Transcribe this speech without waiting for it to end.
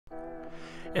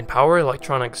In power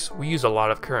electronics, we use a lot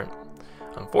of current.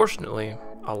 Unfortunately,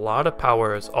 a lot of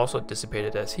power is also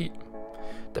dissipated as heat.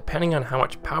 Depending on how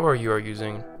much power you are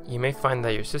using, you may find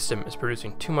that your system is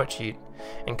producing too much heat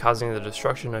and causing the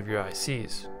destruction of your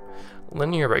ICs.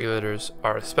 Linear regulators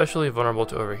are especially vulnerable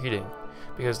to overheating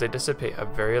because they dissipate a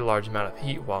very large amount of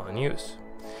heat while in use.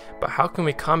 But how can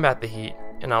we combat the heat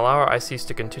and allow our ICs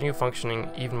to continue functioning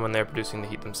even when they're producing the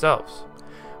heat themselves?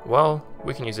 Well,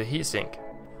 we can use a heatsink.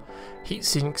 Heat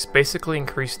sinks basically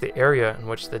increase the area in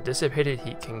which the dissipated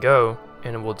heat can go,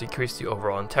 and it will decrease the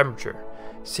overall temperature,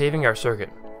 saving our circuit.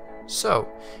 So,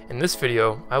 in this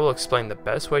video, I will explain the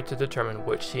best way to determine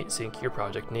which heatsink your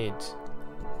project needs.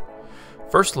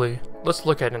 Firstly, let's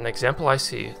look at an example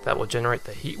IC that will generate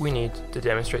the heat we need to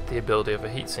demonstrate the ability of a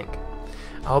heatsink.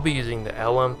 I'll be using the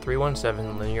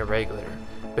LM317 linear regulator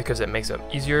because it makes it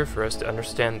easier for us to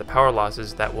understand the power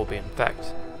losses that will be in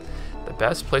effect. The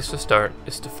best place to start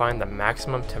is to find the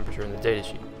maximum temperature in the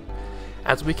datasheet.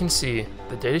 As we can see,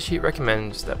 the datasheet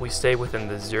recommends that we stay within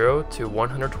the 0 to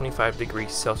 125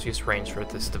 degrees Celsius range for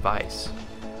this device.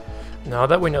 Now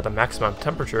that we know the maximum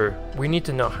temperature, we need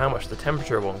to know how much the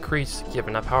temperature will increase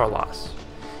given a power loss.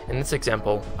 In this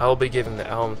example, I will be giving the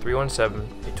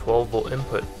LM317 a 12 volt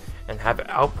input and have it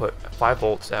output 5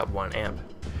 volts at 1 amp.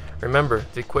 Remember,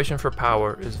 the equation for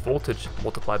power is voltage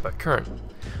multiplied by current,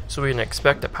 so we can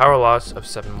expect a power loss of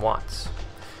 7 watts.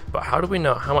 But how do we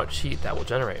know how much heat that will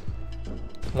generate?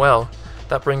 Well,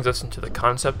 that brings us into the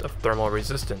concept of thermal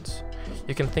resistance.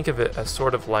 You can think of it as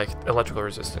sort of like electrical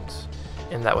resistance,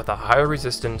 in that with a higher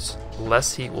resistance,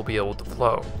 less heat will be able to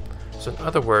flow. So in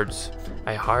other words,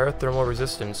 a higher thermal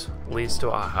resistance leads to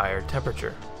a higher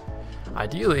temperature.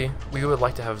 Ideally, we would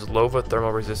like to have as low of a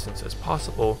thermal resistance as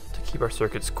possible to keep our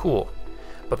circuits cool,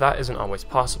 but that isn't always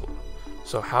possible.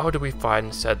 So how do we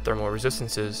find said thermal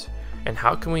resistances, and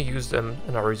how can we use them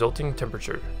in our resulting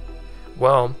temperature?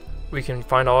 Well, we can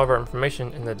find all of our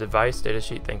information in the device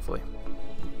datasheet, thankfully.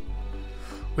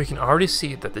 We can already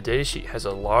see that the datasheet has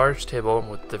a large table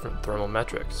with different thermal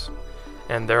metrics,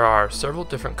 and there are several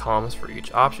different columns for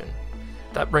each option.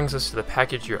 That brings us to the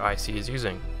package your IC is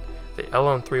using. The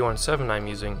LM317 I'm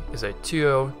using is a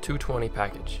TO220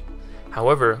 package.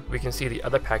 However, we can see the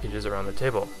other packages around the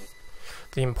table.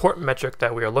 The important metric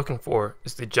that we are looking for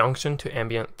is the junction to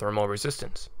ambient thermal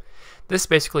resistance. This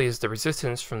basically is the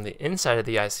resistance from the inside of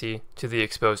the IC to the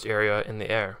exposed area in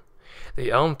the air. The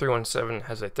LM317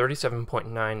 has a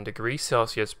 37.9 degrees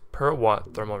Celsius per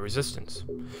watt thermal resistance.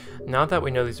 Now that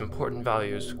we know these important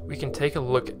values, we can take a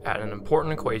look at an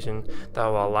important equation that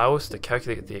will allow us to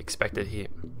calculate the expected heat.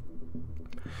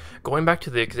 Going back to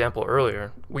the example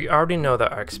earlier, we already know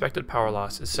that our expected power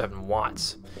loss is 7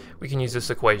 watts. We can use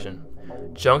this equation.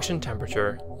 Junction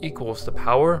temperature equals the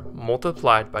power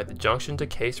multiplied by the junction to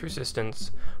case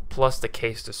resistance plus the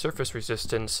case to surface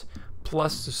resistance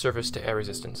plus the surface to air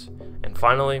resistance, and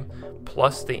finally,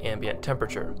 plus the ambient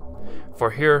temperature. For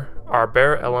here, our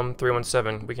bare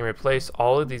LM317, we can replace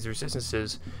all of these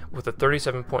resistances with the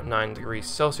 37.9 degrees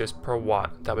Celsius per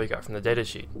watt that we got from the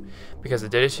datasheet, because the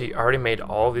datasheet already made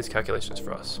all of these calculations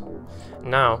for us.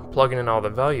 Now, plugging in all the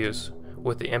values,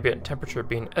 with the ambient temperature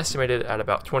being estimated at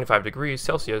about 25 degrees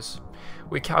Celsius,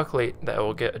 we calculate that it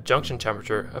will get a junction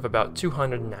temperature of about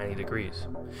 290 degrees.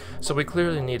 So we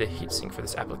clearly need a heatsink for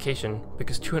this application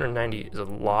because 290 is a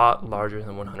lot larger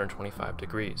than 125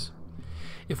 degrees.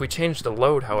 If we change the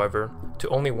load, however, to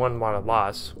only 1 watt of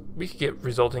loss, we could get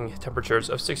resulting temperatures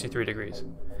of 63 degrees.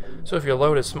 So if your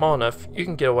load is small enough, you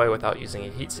can get away without using a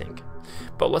heatsink.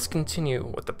 But let's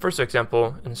continue with the first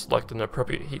example and select an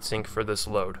appropriate heatsink for this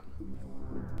load.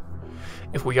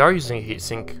 If we are using a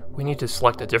heatsink, we need to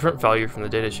select a different value from the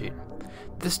datasheet.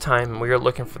 This time, we are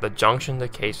looking for the junction to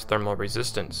case thermal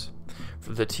resistance.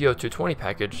 For the TO220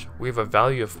 package, we have a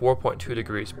value of 4.2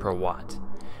 degrees per watt.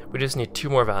 We just need 2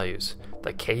 more values,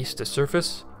 the case to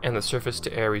surface and the surface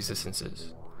to air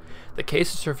resistances. The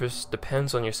case to surface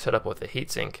depends on your setup with the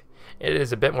heatsink. It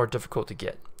is a bit more difficult to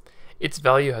get. Its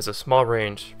value has a small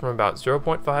range from about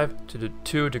 0.5 to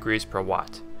 2 degrees per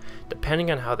watt,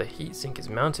 depending on how the heatsink is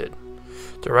mounted.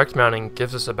 Direct mounting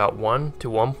gives us about 1 to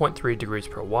 1.3 degrees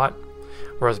per watt,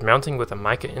 whereas mounting with a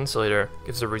mica insulator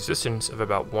gives a resistance of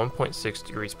about 1.6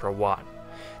 degrees per watt.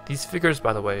 These figures,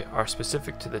 by the way, are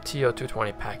specific to the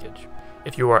TO220 package.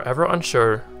 If you are ever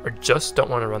unsure or just don't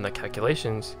want to run the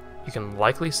calculations, you can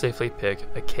likely safely pick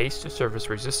a case to surface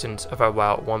resistance of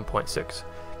about 1.6,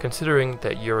 considering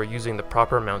that you are using the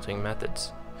proper mounting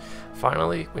methods.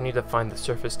 Finally, we need to find the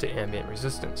surface to ambient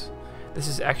resistance. This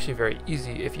is actually very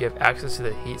easy if you have access to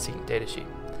the heatsink datasheet.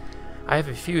 I have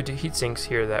a few heatsinks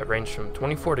here that range from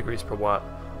 24 degrees per watt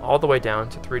all the way down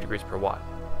to 3 degrees per watt.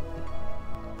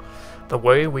 The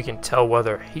way we can tell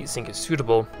whether a heatsink is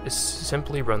suitable is to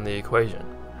simply run the equation.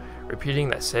 Repeating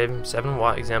that same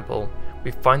 7-watt example,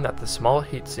 we find that the small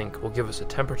heatsink will give us a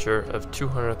temperature of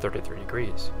 233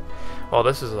 degrees. While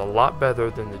this is a lot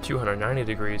better than the 290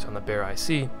 degrees on the bare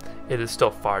IC, it is still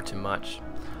far too much.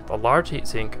 The large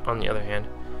heatsink, on the other hand,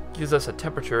 gives us a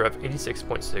temperature of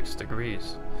 86.6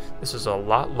 degrees. This is a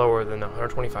lot lower than the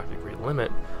 125 degree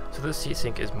limit, so this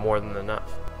heatsink is more than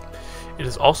enough. It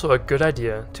is also a good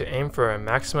idea to aim for a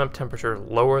maximum temperature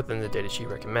lower than the datasheet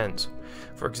recommends.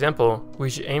 For example, we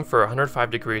should aim for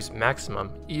 105 degrees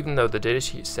maximum, even though the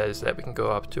datasheet says that we can go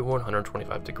up to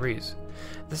 125 degrees.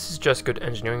 This is just good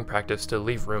engineering practice to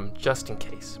leave room just in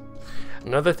case.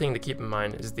 Another thing to keep in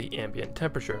mind is the ambient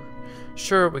temperature.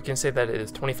 Sure, we can say that it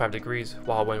is 25 degrees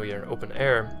while when we are in open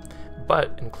air,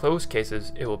 but in closed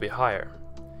cases it will be higher.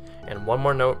 And one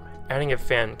more note, adding a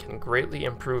fan can greatly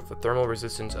improve the thermal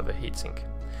resistance of a heatsink.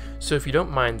 So if you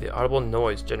don't mind the audible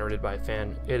noise generated by a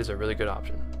fan, it is a really good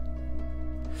option.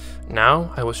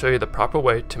 Now I will show you the proper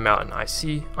way to mount an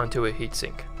IC onto a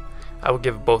heatsink. I will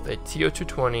give both a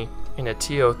TO220 and a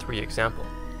TO3 example.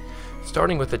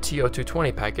 Starting with the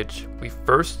TO220 package, we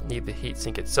first need the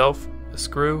heatsink itself, a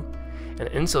screw, an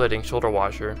insulating shoulder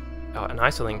washer, an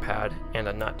isolating pad, and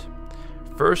a nut.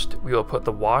 First, we will put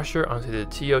the washer onto the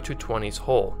TO220's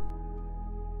hole.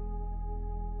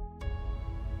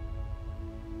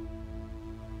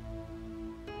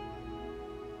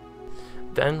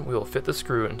 Then we will fit the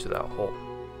screw into that hole.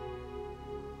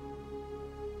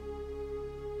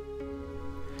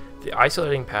 The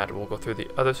isolating pad will go through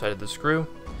the other side of the screw,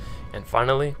 and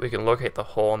finally we can locate the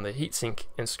hole on the heatsink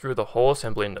and screw the whole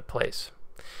assembly into place.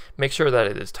 Make sure that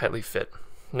it is tightly fit.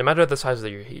 No matter the size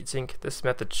of your heatsink, this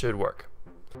method should work.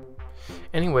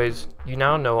 Anyways, you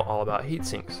now know all about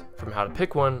heatsinks, from how to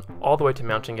pick one all the way to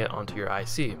mounting it onto your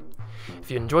IC.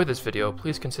 If you enjoyed this video,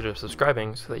 please consider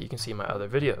subscribing so that you can see my other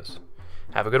videos.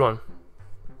 Have a good one.